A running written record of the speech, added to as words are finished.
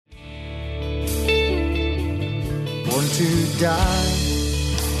born to die,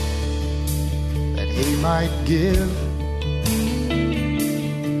 that he might give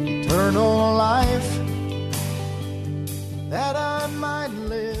eternal life, that I might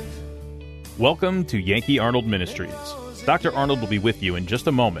live. Welcome to Yankee Arnold Ministries. Dr. Arnold will be with you in just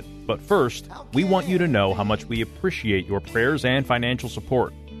a moment, but first, we want you to know how much we appreciate your prayers and financial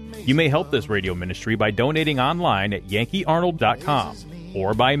support. You may help this radio ministry by donating online at yankeearnold.com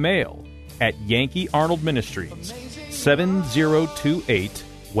or by mail at Yankee Arnold Ministries, 7028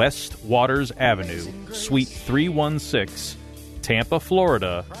 West Waters Avenue, Suite 316, Tampa,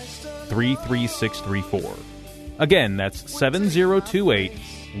 Florida, 33634. Again, that's 7028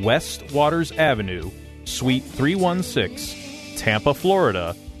 West Waters Avenue, Suite 316, Tampa,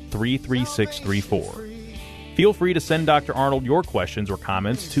 Florida, 33634. Feel free to send Dr. Arnold your questions or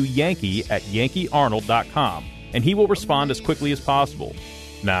comments to Yankee at yankeearnold.com, and he will respond as quickly as possible.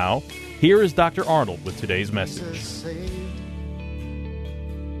 Now, here is Dr. Arnold with today's message.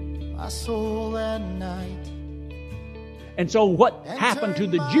 My soul that night. And so what happened to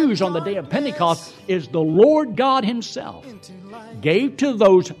the Jews on the day of Pentecost is the Lord God Himself gave to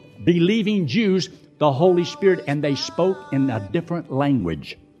those believing Jews the Holy Spirit, and they spoke in a different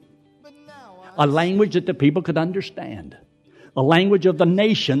language. A language that the people could understand. A language of the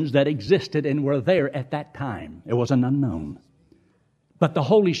nations that existed and were there at that time. It was an unknown. But the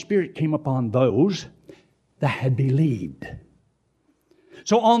Holy Spirit came upon those that had believed.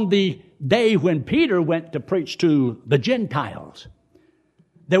 So on the day when Peter went to preach to the Gentiles,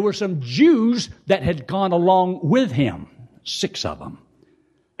 there were some Jews that had gone along with him, 6 of them.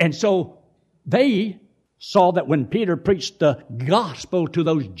 And so they saw that when Peter preached the gospel to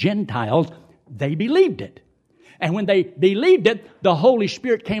those Gentiles, they believed it. And when they believed it, the Holy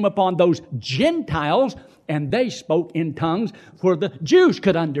Spirit came upon those Gentiles, and they spoke in tongues for the Jews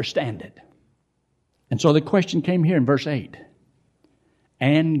could understand it. And so the question came here in verse 8.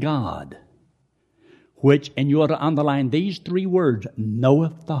 And God, which, and you ought to underline these 3 words,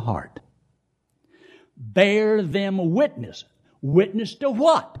 knoweth the heart. Bear them witness. Witness to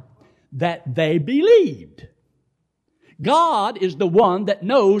what? That they believed. God is the one that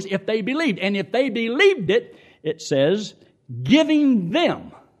knows if they believed. And if they believed it, it says, giving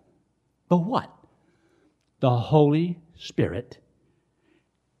them the what? The Holy Spirit,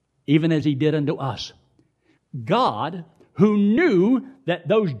 even as He did unto us. God, who knew that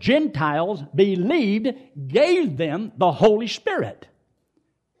those Gentiles believed, gave them the Holy Spirit.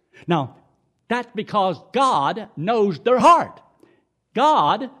 Now, that's because God knows their heart.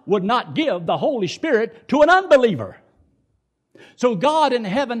 God would not give the Holy Spirit to an unbeliever. So God in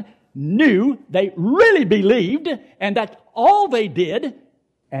heaven knew they really believed, and that's all they did,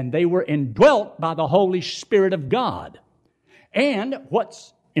 and they were indwelt by the Holy Spirit of God. And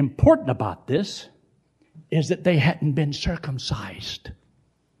what's important about this is that they hadn't been circumcised.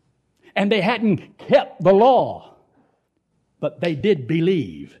 And they hadn't kept the law. But they did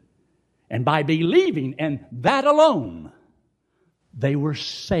believe. And by believing, and that alone, they were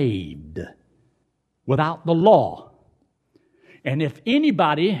saved without the law. And if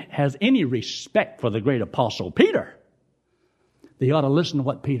anybody has any respect for the great apostle Peter, they ought to listen to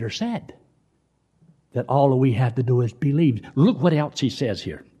what Peter said. That all we have to do is believe. Look what else he says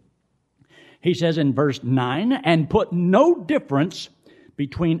here. He says in verse 9, and put no difference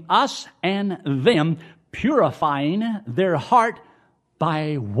between us and them, purifying their heart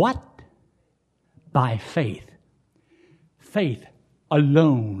by what? By faith. Faith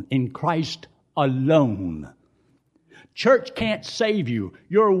alone, in Christ alone. Church can't save you.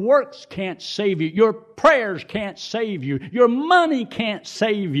 Your works can't save you. Your prayers can't save you. Your money can't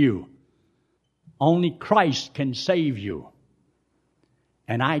save you. Only Christ can save you.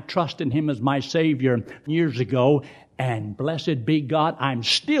 And I trust in Him as my Savior years ago, and blessed be God, I'm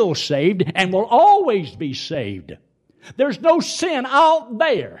still saved and will always be saved. There's no sin out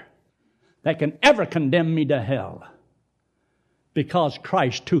there that can ever condemn me to hell, because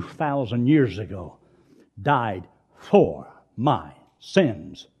Christ 2,000 years ago died for my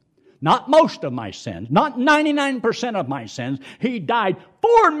sins. Not most of my sins, not 99% of my sins. He died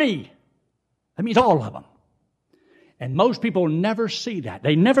for me. That means all of them. And most people never see that.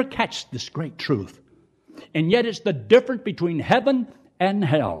 They never catch this great truth. And yet it's the difference between heaven and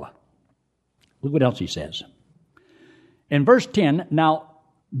hell. Look what else he says. In verse 10, now,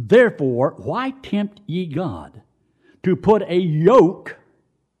 therefore, why tempt ye God to put a yoke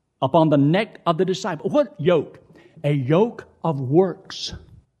upon the neck of the disciple? What yoke? A yoke of works.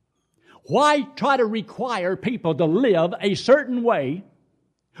 Why try to require people to live a certain way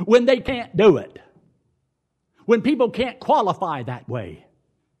when they can't do it? When people can't qualify that way?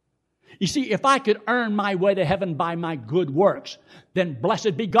 You see, if I could earn my way to heaven by my good works, then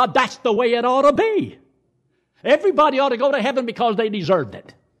blessed be God, that's the way it ought to be. Everybody ought to go to heaven because they deserved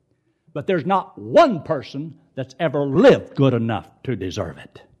it. But there's not one person that's ever lived good enough to deserve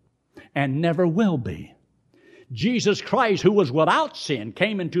it, and never will be. Jesus Christ, who was without sin,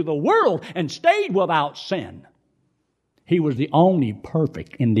 came into the world and stayed without sin. He was the only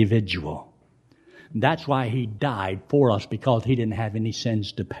perfect individual. That's why He died for us, because He didn't have any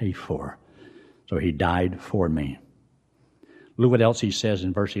sins to pay for. So He died for me. Look what else He says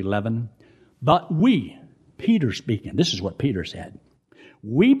in verse 11. But we, Peter speaking, this is what Peter said.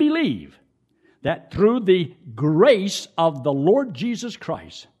 We believe that through the grace of the Lord Jesus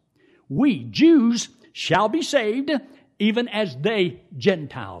Christ, we, Jews, shall be saved, even as they,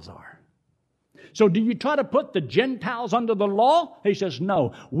 Gentiles, are. So do you try to put the Gentiles under the law? He says,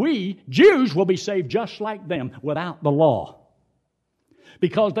 no. We, Jews, will be saved just like them without the law.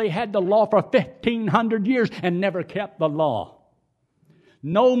 Because they had the law for 1,500 years and never kept the law.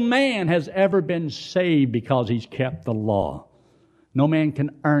 No man has ever been saved because he's kept the law. No man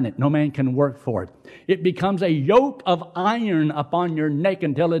can earn it. No man can work for it. It becomes a yoke of iron upon your neck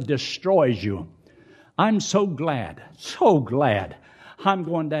until it destroys you. I'm so glad I'm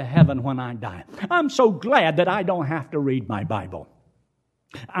going to heaven when I die. I'm so glad that I don't have to read my Bible.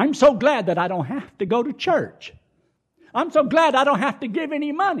 I'm so glad that I don't have to go to church. I'm so glad I don't have to give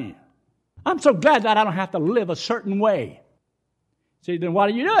any money. I'm so glad that I don't have to live a certain way. See, then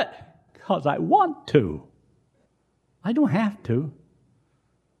why do you do it? Because I want to. I don't have to.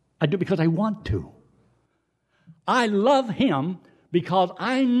 I do because I want to. I love Him because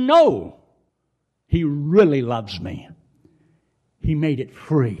I know He really loves me. He made it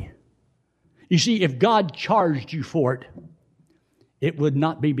free. You see, if God charged you for it, it would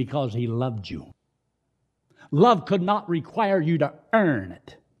not be because He loved you. Love could not require you to earn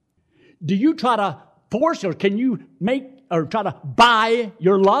it. Do you try to force, or can you make or try to buy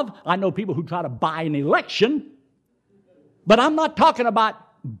your love? I know people who try to buy an election, but I'm not talking about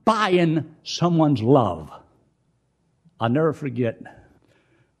buying someone's love. I'll never forget,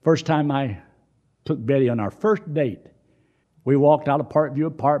 first time I took Betty on our first date. We walked out of Parkview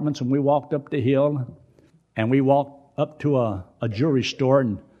Apartments and we walked up the hill and we walked up to a jewelry store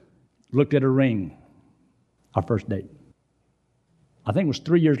and looked at a ring. Our first date. I think it was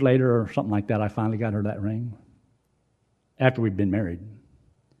 3 years later or something like that I finally got her that ring. After we'd been married.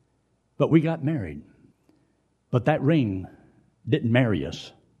 But we got married. But that ring didn't marry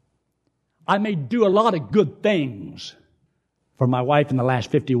us. I may do a lot of good things for my wife in the last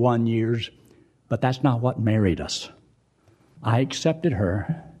 51 years, but that's not what married us. I accepted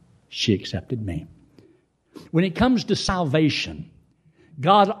her. She accepted me. When it comes to salvation,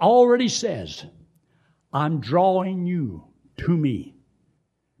 God already says, I'm drawing you to me.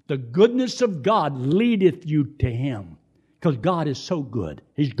 The goodness of God leadeth you to Him. Because God is so good.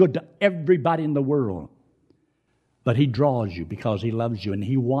 He's good to everybody in the world. But He draws you because He loves you and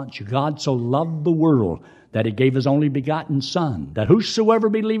He wants you. God so loved the world that He gave His only begotten Son, that whosoever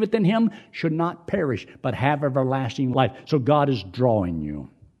believeth in Him should not perish, but have everlasting life. So God is drawing you.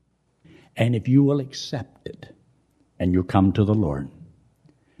 And if you will accept it, and you'll come to the Lord.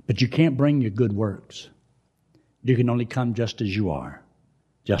 But you can't bring your good works. You can only come just as you are,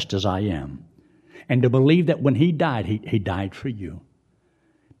 just as I am. And to believe that when He died, He died for you.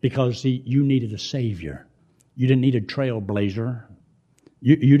 Because you needed a Savior. You didn't need a trailblazer.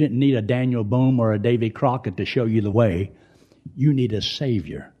 You didn't need a Daniel Boone or a Davy Crockett to show you the way. You need a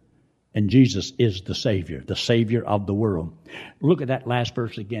Savior. And Jesus is the Savior of the world. Look at that last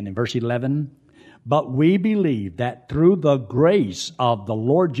verse again in verse 11. But we believe that through the grace of the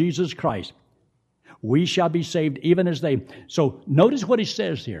Lord Jesus Christ, we shall be saved even as they. So notice what He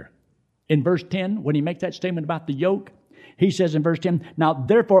says here. In verse 10, when He makes that statement about the yoke, He says in verse 10, Now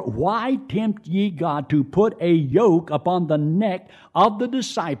therefore, why tempt ye God to put a yoke upon the neck of the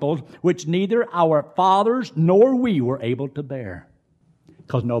disciples, which neither our fathers nor we were able to bear?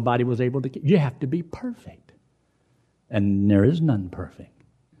 Because nobody was able to keep. You have to be perfect. And there is none perfect.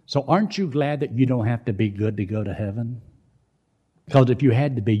 So aren't you glad that you don't have to be good to go to heaven? Because if you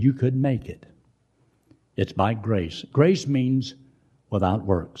had to be, you couldn't make it. It's by grace. Grace means without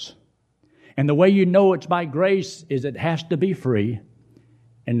works. And the way you know it's by grace is it has to be free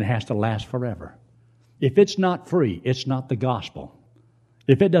and it has to last forever. If it's not free, it's not the gospel.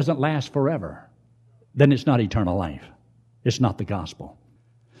 If it doesn't last forever, then it's not eternal life. It's not the gospel.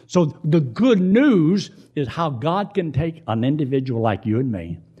 So the good news is how God can take an individual like you and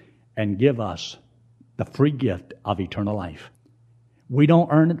me and give us the free gift of eternal life. We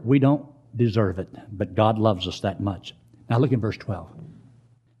don't earn it. We don't deserve it. But God loves us that much. Now look in verse 12.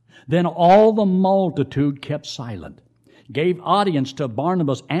 Then all the multitude kept silent, gave audience to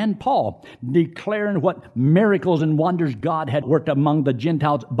Barnabas and Paul, declaring what miracles and wonders God had worked among the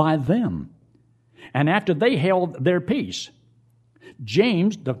Gentiles by them. And after they held their peace,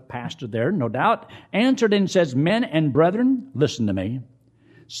 James, the pastor there, no doubt, answered and says, Men and brethren, listen to me.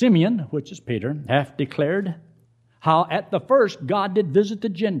 Simeon, which is Peter, hath declared how at the first God did visit the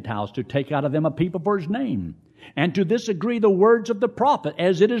Gentiles to take out of them a people for his name. And to this agree the words of the prophet,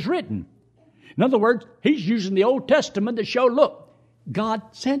 as it is written. In other words, he's using the Old Testament to show, look, God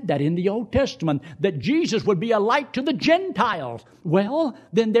said that in the Old Testament, that Jesus would be a light to the Gentiles. Well,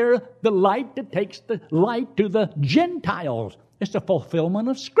 then they're the light that takes the light to the Gentiles. It's the fulfillment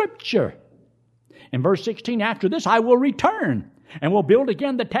of Scripture. In verse 16, after this I will return, and will build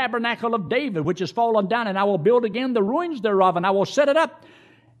again the tabernacle of David, which is fallen down, and I will build again the ruins thereof, and I will set it up.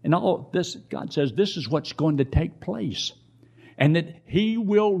 And all this, God says, this is what's going to take place. And that He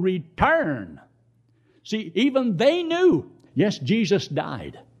will return. See, even they knew, yes, Jesus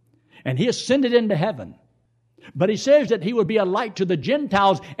died. And He ascended into heaven. But He says that He would be a light to the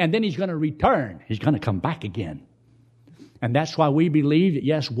Gentiles, and then He's going to return. He's going to come back again. And that's why we believe that,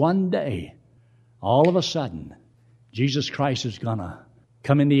 yes, one day, all of a sudden, Jesus Christ is going to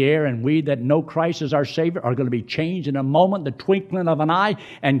come in the air, and we that know Christ as our Savior are going to be changed in a moment, the twinkling of an eye,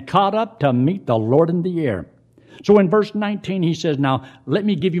 and caught up to meet the Lord in the air. So in verse 19, he says, now, let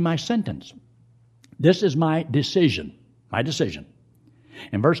me give you my sentence. This is my decision. My decision.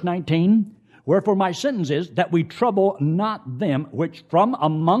 In verse 19, wherefore my sentence is that we trouble not them which from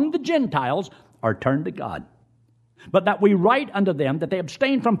among the Gentiles are turned to God, but that we write unto them that they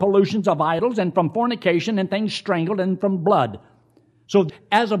abstain from pollutions of idols and from fornication and things strangled and from blood. So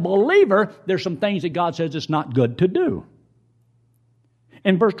as a believer, there's some things that God says it's not good to do.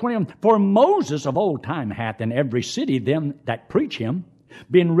 In verse 21, for Moses of old time hath in every city them that preach him,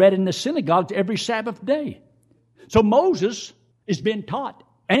 been read in the synagogues every Sabbath day. So Moses is being taught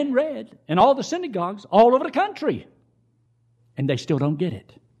and read in all the synagogues all over the country. And they still don't get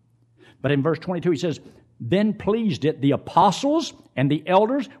it. But in verse 22 he says, then pleased it the apostles and the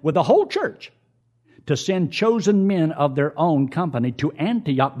elders with the whole church to send chosen men of their own company to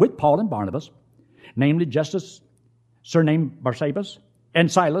Antioch with Paul and Barnabas, namely Justus, surnamed Barsabas,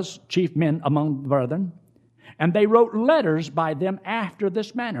 and Silas, chief men among the brethren. And they wrote letters by them after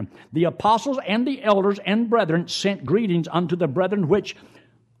this manner. The apostles and the elders and brethren sent greetings unto the brethren which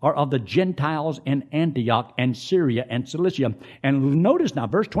are of the Gentiles in Antioch and Syria and Cilicia. And notice now,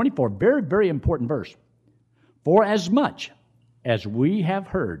 verse 24, very, very important verse. For as much as we have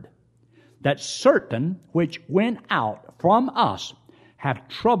heard that certain which went out from us have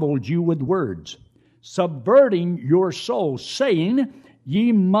troubled you with words, subverting your souls, saying,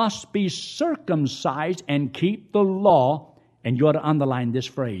 ye must be circumcised and keep the law. And you ought to underline this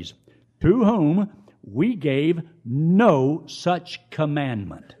phrase, to whom we gave no such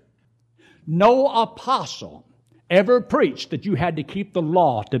commandment. No apostle ever preached that you had to keep the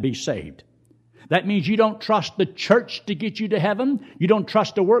law to be saved. That means you don't trust the church to get you to heaven. You don't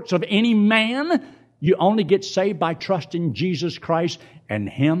trust the works of any man. You only get saved by trusting Jesus Christ and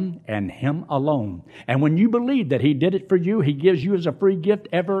Him alone. And when you believe that He did it for you, He gives you as a free gift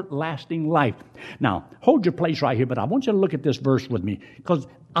everlasting life. Now, hold your place right here, but I want you to look at this verse with me because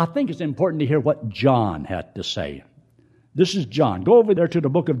I think it's important to hear what John had to say. This is John. Go over there to the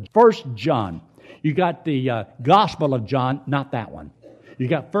book of 1 John. You got the Gospel of John, not that one. You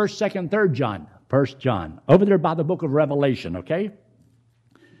got 1st, 2nd, 3rd John. 1 John. Over there by the book of Revelation, okay?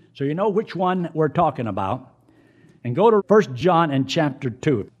 So you know which one we're talking about. And go to 1 John and chapter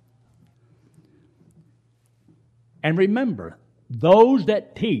 2. And remember, those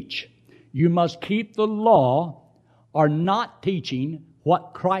that teach you must keep the law are not teaching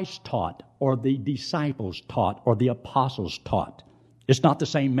what Christ taught or the disciples taught or the apostles taught. It's not the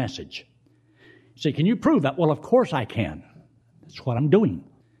same message. You say, can you prove that? Well, of course I can. That's what I'm doing.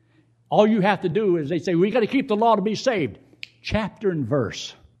 All you have to do is they say, we got to keep the law to be saved. Chapter and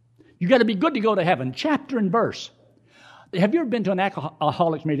verse. You got to be good to go to heaven. Chapter and verse. Have you ever been to an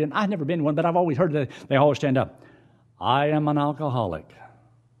alcoholics meeting? I've never been to one, but I've always heard that they always stand up. I am an alcoholic.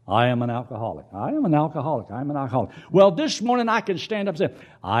 I am an alcoholic. I am an alcoholic. I am an alcoholic. Well, this morning I can stand up and say,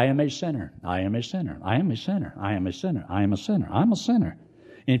 I am a sinner. I am a sinner. I am a sinner. I am a sinner. I am a sinner. I'm a sinner.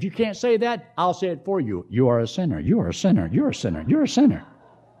 And if you can't say that, I'll say it for you. You are a sinner. You are a sinner. You're a sinner. You're a sinner.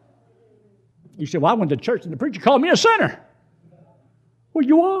 You say, well, I went to church and the preacher called me a sinner. Well,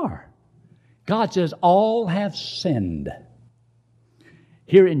 you are. God says all have sinned.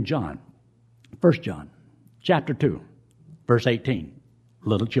 Here in John, 1 John, chapter 2, verse 18,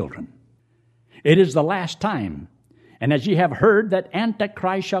 little children. It is the last time, And as ye have heard that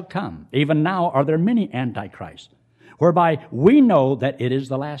Antichrist shall come, even now are there many Antichrists, whereby we know that it is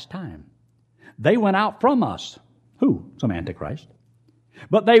the last time. They went out from us. Who? Some Antichrist.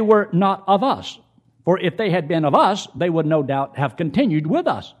 But they were not of us. For if they had been of us, they would no doubt have continued with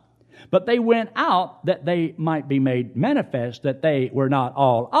us. But they went out that they might be made manifest that they were not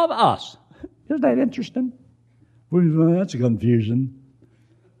all of us. Isn't that interesting? Well, that's a confusion.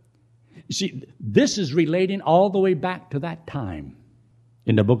 You see, this is relating all the way back to that time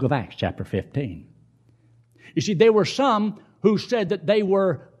in the book of Acts, chapter 15. You see, there were some who said that they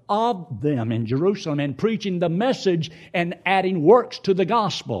were of them in Jerusalem and preaching the message and adding works to the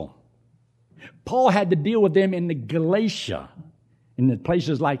gospel. Paul had to deal with them in the Galatia, in the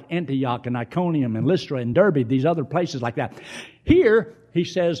places like Antioch and Iconium and Lystra and Derbe, these other places like that. Here, he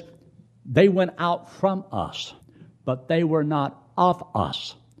says, they went out from us, but they were not of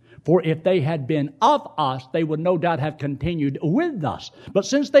us. For if they had been of us, they would no doubt have continued with us. But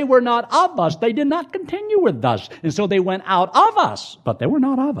since they were not of us, they did not continue with us. And so they went out of us, but they were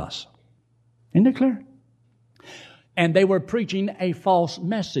not of us. Isn't it clear? And they were preaching a false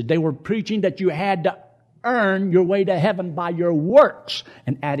message. They were preaching that you had to earn your way to heaven by your works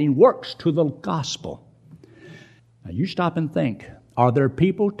and adding works to the gospel. Now you stop and think, are there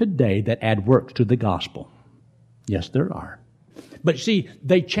people today that add works to the gospel? Yes, there are. But see,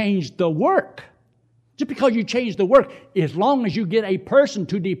 they changed the work. Just because you change the work, as long as you get a person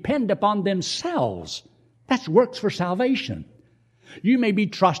to depend upon themselves, that's works for salvation. You may be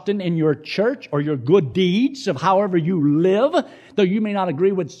trusting in your church or your good deeds of however you live, though you may not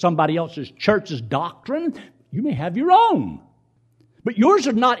agree with somebody else's church's doctrine. You may have your own. But yours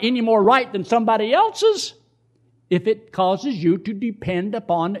is not any more right than somebody else's if it causes you to depend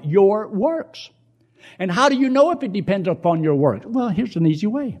upon your works. And how do you know if it depends upon your works? Well, here's an easy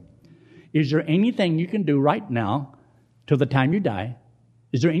way. Is there anything you can do right now till the time you die?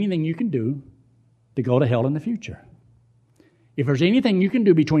 Is there anything you can do to go to hell in the future? If there's anything you can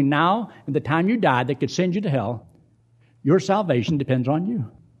do between now and the time you die that could send you to hell, your salvation depends on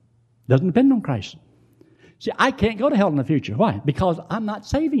you. Doesn't depend on Christ. See, I can't go to hell in the future. Why? Because I'm not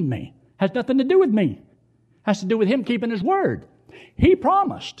saving me. Has nothing to do with me. Has to do with Him keeping His word. He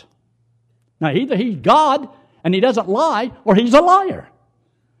promised. Now, either He's God and He doesn't lie, or He's a liar.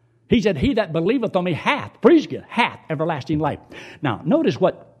 He said, he that believeth on me hath everlasting life. Now, notice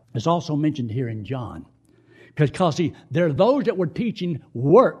what is also mentioned here in John. Because, see, there are those that were teaching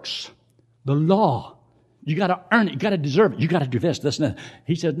works, the law. You got to earn it. You got to deserve it. You got to do this, and that.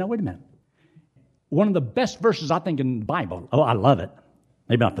 He says, no, wait a minute. One of the best verses, I think, in the Bible. Oh, I love it.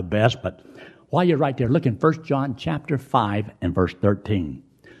 Maybe not the best, but while you're right there, look in 1 John chapter 5 and verse 13.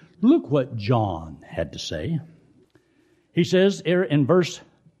 Look what John had to say. He says here in verse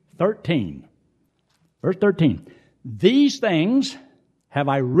 13. Verse 13. These things have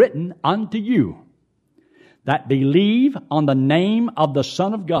I written unto you, that believe on the name of the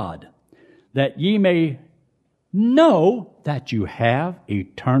Son of God, that ye may know that you have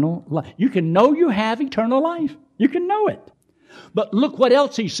eternal life. You can know you have eternal life. You can know it. But look what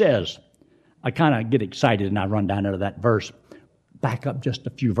else he says. I kind of get excited and I run down into that verse. Back up just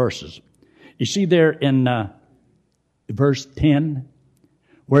a few verses. You see there in verse 10,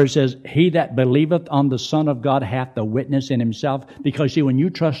 where it says, he that believeth on the Son of God hath the witness in himself. Because, see, when you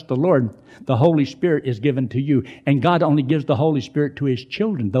trust the Lord, the Holy Spirit is given to you. And God only gives the Holy Spirit to His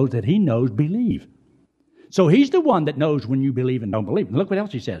children, those that He knows believe. So He's the one that knows when you believe and don't believe. And look what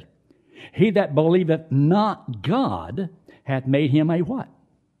else He says. He that believeth not God hath made him a what?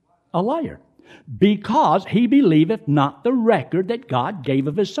 A liar. Because he believeth not the record that God gave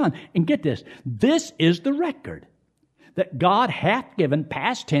of His Son. And get this, this is the record that God hath given,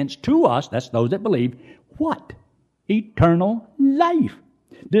 past tense, to us, that's those that believe, what? Eternal life.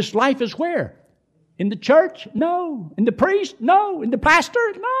 This life is where? In the church? No. In the priest? No. In the pastor?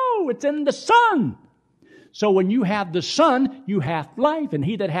 No. It's in the Son. So when you have the Son, you have life. And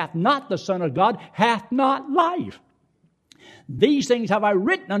he that hath not the Son of God hath not life. These things have I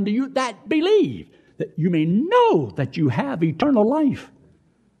written unto you that believe, that you may know that you have eternal life.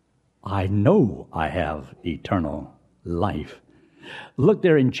 I know I have eternal life. Look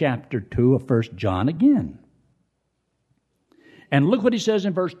there in chapter 2 of 1 John again. And look what he says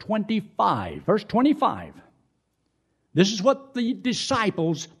in verse 25. Verse 25. This is what the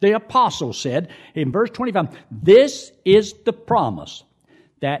disciples, the apostles said in verse 25. This is the promise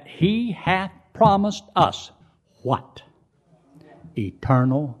that He hath promised us. What?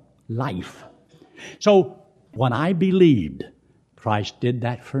 Eternal life. So when I believed, Christ did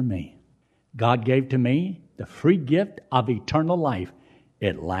that for me. God gave to me the free gift of eternal life.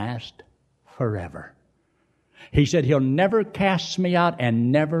 It lasts forever. He said He'll never cast me out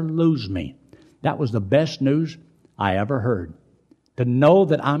and never lose me. That was the best news I ever heard. To know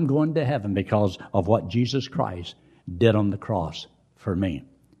that I'm going to heaven because of what Jesus Christ did on the cross for me.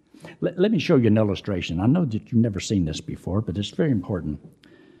 Let me show you an illustration. I know that you've never seen this before, but it's very important.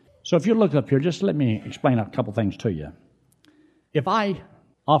 So if you look up here, just let me explain a couple things to you. If I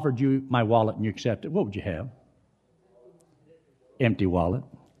offered you my wallet and you accepted it, what would you have? Empty wallet.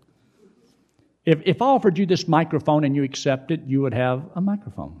 If I offered you this microphone and you accept it, you would have a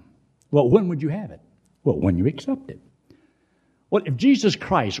microphone. Well, when would you have it? Well, when you accept it. Well, if Jesus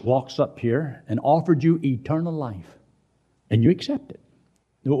Christ walks up here and offered you eternal life and you accept it,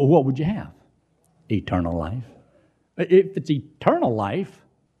 what would you have? Eternal life. If it's eternal life,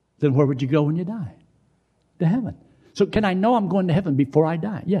 then where would you go when you die? To heaven. So can I know I'm going to heaven before I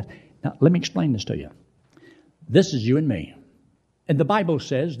die? Yes. Now, let me explain this to you. This is you and me. And the Bible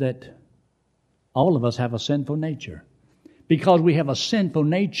says that all of us have a sinful nature. Because we have a sinful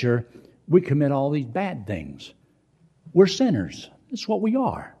nature, we commit all these bad things. We're sinners. That's what we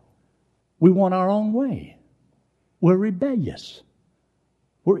are. We want our own way. We're rebellious.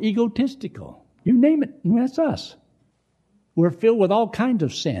 We're egotistical. You name it, that's us. We're filled with all kinds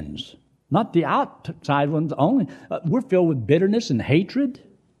of sins. Not the outside ones only. We're filled with bitterness and hatred.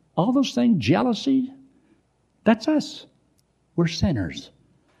 All those things, jealousy. That's us. We're sinners.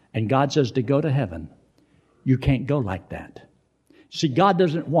 And God says to go to heaven, you can't go like that. See, God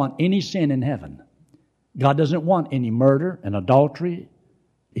doesn't want any sin in heaven. God doesn't want any murder and adultery.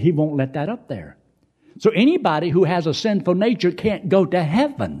 He won't let that up there. So anybody who has a sinful nature can't go to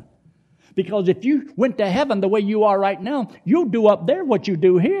heaven. Because if you went to heaven the way you are right now, you'll do up there what you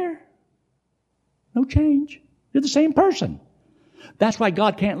do here. No change. You're the same person. That's why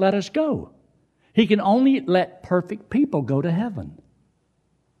God can't let us go. He can only let perfect people go to heaven.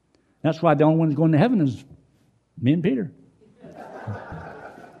 That's why the only ones going to heaven is me and Peter.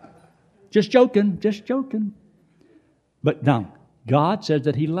 Just joking. But now, God says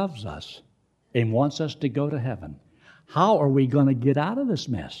that He loves us and wants us to go to heaven. How are we going to get out of this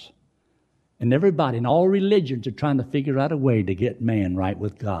mess? And everybody in all religions are trying to figure out a way to get man right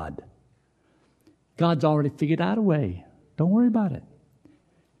with God. God's already figured out a way. Don't worry about it.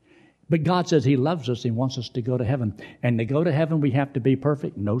 But God says He loves us and wants us to go to heaven. And to go to heaven, we have to be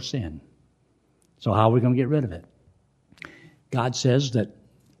perfect, no sin. So how are we going to get rid of it? God says that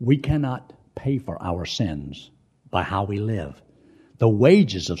we cannot pay for our sins by how we live. The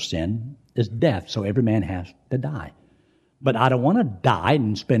wages of sin is death, so every man has to die. But I don't want to die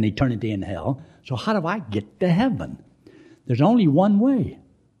and spend eternity in hell, so how do I get to heaven? There's only one way.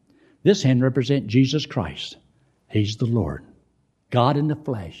 This hand represents Jesus Christ. He's the Lord. God in the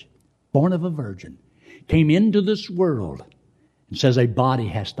flesh, born of a virgin, came into this world and says, a body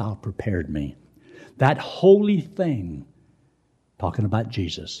hast thou prepared me. That holy thing, talking about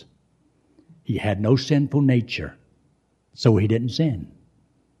Jesus, He had no sinful nature, so He didn't sin.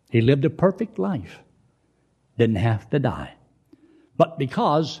 He lived a perfect life, didn't have to die. But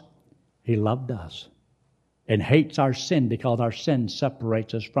because He loved us and hates our sin because our sin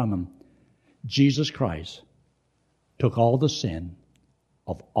separates us from Him, Jesus Christ took all the sin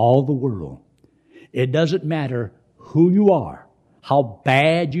of all the world. It doesn't matter who you are, how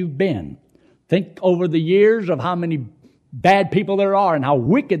bad you've been. Think over the years of how many bad people there are and how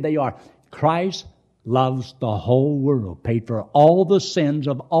wicked they are. Christ loves the whole world, paid for all the sins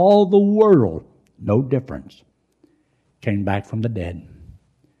of all the world. No difference. Came back from the dead.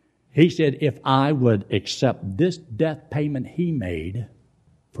 He said, if I would accept this death payment He made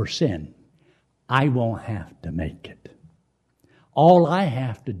for sin, I won't have to make it. All I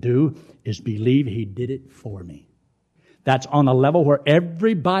have to do is believe He did it for me. That's on a level where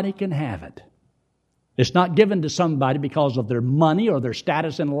everybody can have it. It's not given to somebody because of their money or their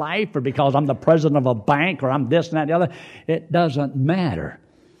status in life or because I'm the president of a bank or I'm this and that and the other. It doesn't matter.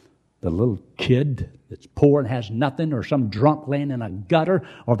 The little kid that's poor and has nothing, or some drunk laying in a gutter,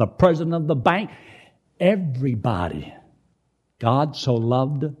 or the president of the bank. Everybody. God so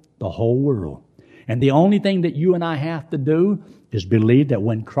loved the whole world. And the only thing that you and I have to do is believe that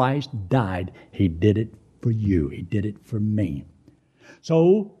when Christ died, He did it for you. He did it for me.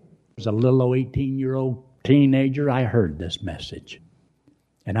 So, as a little old 18-year-old teenager, I heard this message.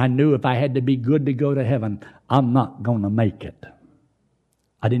 And I knew if I had to be good to go to heaven, I'm not going to make it.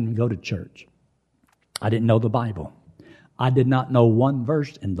 I didn't even go to church. I didn't know the Bible. I did not know one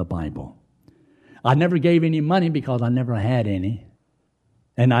verse in the Bible. I never gave any money because I never had any.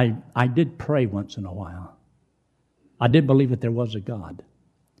 And I did pray once in a while. I did believe that there was a God.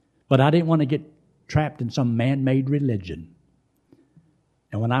 But I didn't want to get trapped in some man-made religion.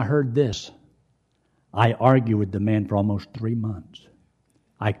 And when I heard this, I argued with the man for almost 3 months.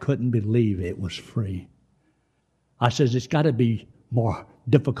 I couldn't believe it was free. I says, it's got to be more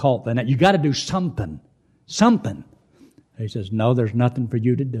difficult than that. You got to do something. Something. He says, no, there's nothing for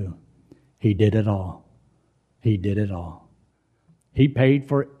you to do. He did it all. He did it all. He paid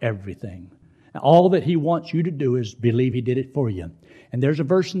for everything. All that He wants you to do is believe He did it for you. And there's a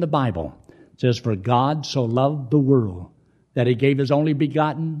verse in the Bible that says, for God so loved the world that He gave His only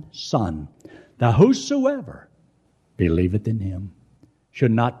begotten Son, that whosoever believeth in Him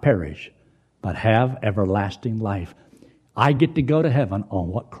should not perish, but have everlasting life. I get to go to heaven on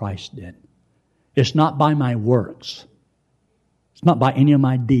what Christ did. It's not by my works. It's not by any of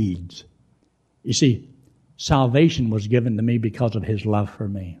my deeds. You see, salvation was given to me because of His love for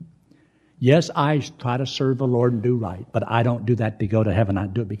me. Yes, I try to serve the Lord and do right, but I don't do that to go to heaven. I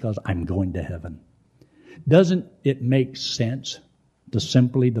do it because I'm going to heaven. Doesn't it make sense to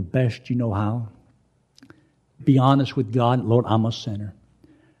simply, the best you know how, be honest with God? Lord, I'm a sinner,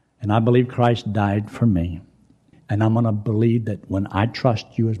 and I believe Christ died for me. And I'm going to believe that when I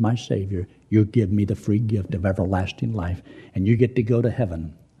trust You as my Savior, You give me the free gift of everlasting life, and you get to go to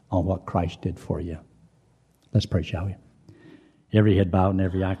heaven on what Christ did for you. Let's pray, shall we? Every head bowed and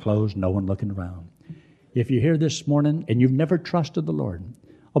every eye closed, no one looking around. If you're here this morning and you've never trusted the Lord,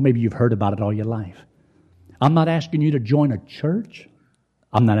 or maybe you've heard about it all your life, I'm not asking you to join a church.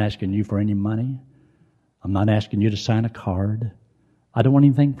 I'm not asking you for any money. I'm not asking you to sign a card. I don't want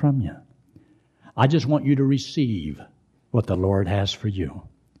anything from you. I just want you to receive what the Lord has for you.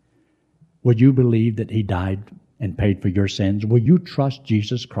 Will you believe that He died and paid for your sins? Will you trust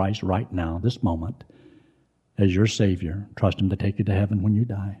Jesus Christ right now, this moment, as your Savior? Trust Him to take you to heaven when you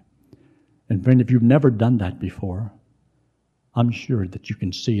die. And friend, if you've never done that before, I'm sure that you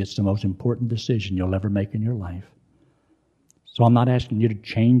can see it's the most important decision you'll ever make in your life. So I'm not asking you to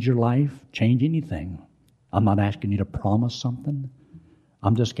change your life, change anything. I'm not asking you to promise something.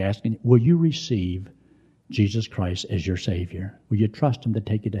 I'm just asking, will you receive Jesus Christ as your Savior? Will you trust Him to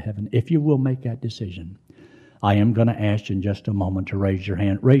take you to heaven? If you will make that decision, I am going to ask you in just a moment to raise your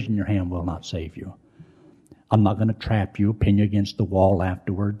hand. Raising your hand will not save you. I'm not going to trap you, pin you against the wall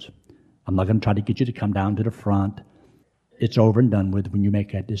afterwards. I'm not going to try to get you to come down to the front. It's over and done with when you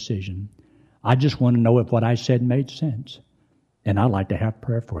make that decision. I just want to know if what I said made sense. And I'd like to have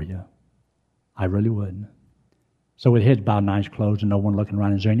prayer for you. I really would. So with heads bowed and eyes closed and no one looking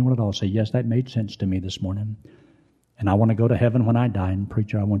around, is there anyone at all say, yes, that made sense to me this morning, and I want to go to heaven when I die? And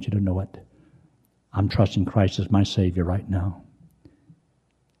preacher, I want you to know it. I'm trusting Christ as my Savior right now,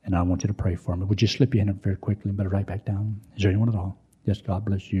 and I want you to pray for me. Would you slip your hand up very quickly and put it right back down? Is there anyone at all? Yes, God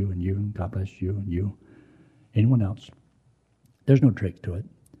bless you and you, and God bless you and you. Anyone else? There's no trick to it.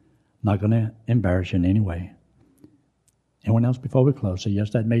 I'm not going to embarrass you in any way. Anyone else before we close? Say, yes,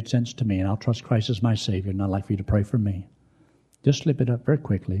 that made sense to me, and I'll trust Christ as my Savior, and I'd like for you to pray for me. Just slip it up very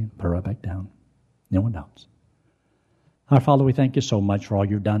quickly, put it right back down. No one else. Our Father, we thank You so much for all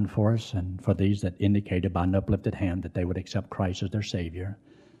You've done for us, and for these that indicated by an uplifted hand that they would accept Christ as their Savior.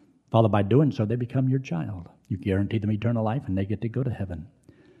 Father, by doing so, they become Your child. You guarantee them eternal life, and they get to go to heaven.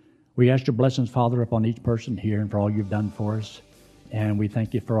 We ask Your blessings, Father, upon each person here and for all You've done for us. And we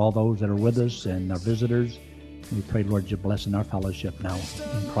thank You for all those that are with us and our visitors. We pray, Lord, You bless in our fellowship now.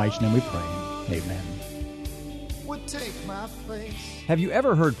 In Christ's name we pray. Amen. Have you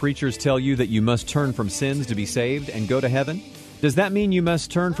ever heard preachers tell you that you must turn from sins to be saved and go to heaven? Does that mean you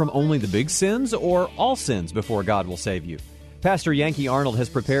must turn from only the big sins or all sins before God will save you? Pastor Yankee Arnold has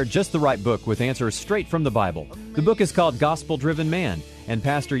prepared just the right book with answers straight from the Bible. The book is called Gospel Driven Man, and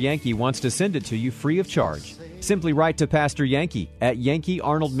Pastor Yankee wants to send it to you free of charge. Simply write to Pastor Yankee at Yankee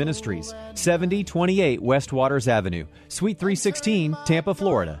Arnold Ministries, 7028 West Waters Avenue, Suite 316, Tampa,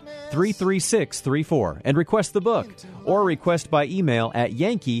 Florida, 33634, and request the book, or request by email at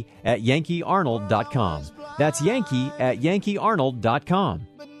yankee@yankeearnold.com. That's yankee@yankeearnold.com.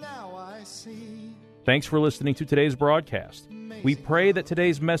 Thanks for listening to today's broadcast. We pray that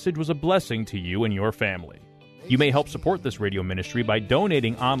today's message was a blessing to you and your family. You may help support this radio ministry by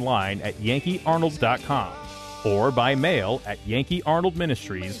donating online at yankeearnold.com or by mail at Yankee Arnold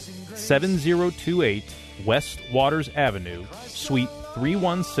Ministries, 7028 West Waters Avenue, Suite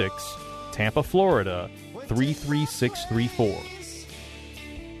 316, Tampa, Florida, 33634.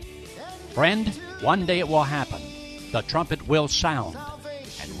 Friend, one day it will happen. The trumpet will sound,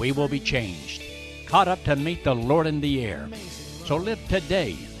 and we will be changed, caught up to meet the Lord in the air. So live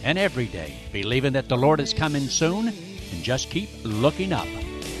today and every day, believing that the Lord is coming soon, and just keep looking up.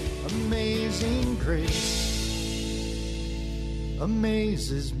 Amazing grace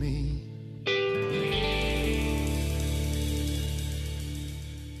amazes me.